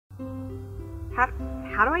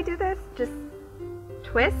how do I do this? Just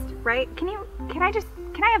twist, right? Can I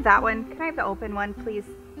have that one? Can I have the open one, please?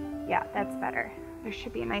 Yeah, that's better. There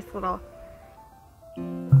should be a nice little,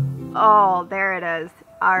 oh, there it is.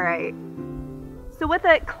 All right. So with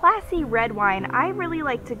a classy red wine, I really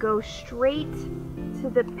like to go straight to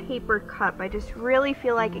the paper cup. I just really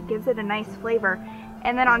feel like it gives it a nice flavor.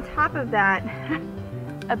 And then on top of that,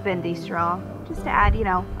 a bendy straw, just to add, you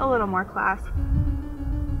know, a little more class.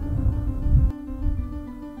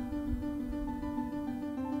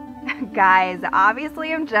 Guys,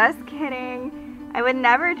 obviously I'm just kidding. I would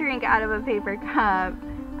never drink out of a paper cup.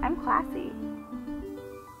 I'm classy.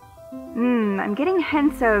 I'm getting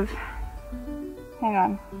hints of, hang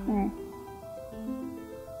on.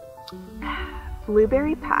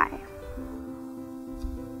 Blueberry pie.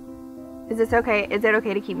 Is this okay? Is it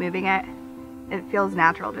okay to keep moving it? It feels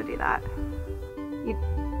natural to do that.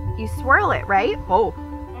 You swirl it, right? Oh,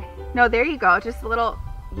 no, there you go. Just a little,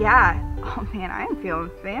 yeah. Oh man, I am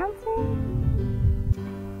feeling fancy.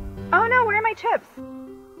 Oh no, where are my chips?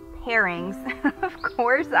 Pairings. Of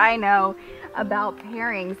course I know about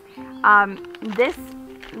pairings. This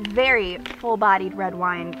very full-bodied red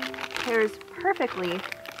wine pairs perfectly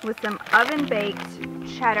with some oven-baked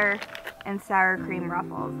cheddar and sour cream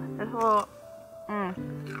ruffles. This little,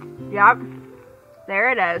 yep,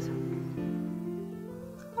 there it is.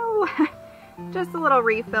 Oh, just a little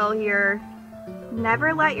refill here.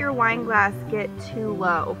 Never let your wine glass get too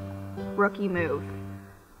low. Rookie move.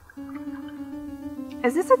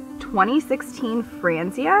 Is this a 2016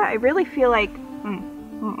 Franzia? I really feel like,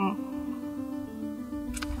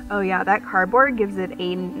 oh yeah, that cardboard gives it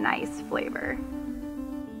a nice flavor.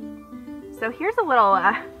 So here's a little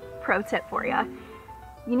pro tip for you.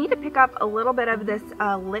 You need to pick up a little bit of this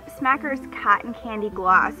Lip Smackers Cotton Candy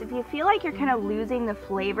Gloss. If you feel like you're kind of losing the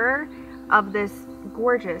flavor of this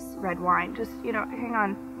gorgeous red wine, just, you know, hang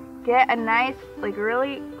on. Get a nice, like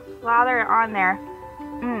really slather it on there.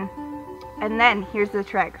 And then here's the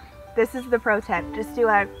trick. This is the pro tip. Just do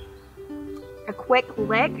a quick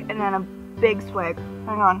lick and then a big swig.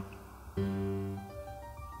 Hang on.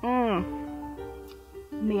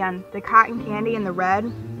 Man, the cotton candy and the red,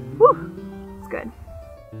 whew, it's good.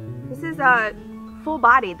 This is full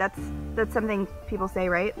bodied. That's something people say,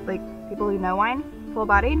 right? Like people who know wine, full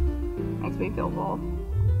bodied, makes me feel full.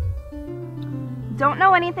 Don't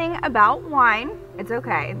know anything about wine? It's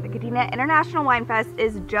okay. The Kadena International Wine Fest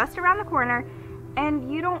is just around the corner,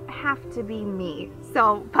 and you don't have to be me.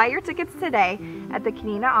 So buy your tickets today at the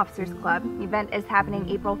Kadena Officers Club. The event is happening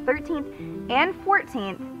April 13th and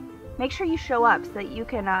 14th. Make sure you show up so that you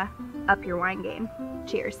can up your wine game.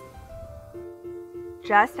 Cheers.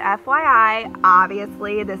 Just FYI,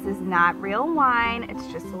 obviously this is not real wine, it's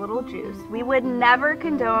just a little juice. We would never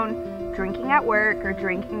condone drinking at work or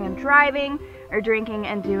drinking and driving or drinking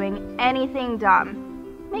and doing anything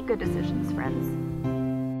dumb. Make good decisions, friends.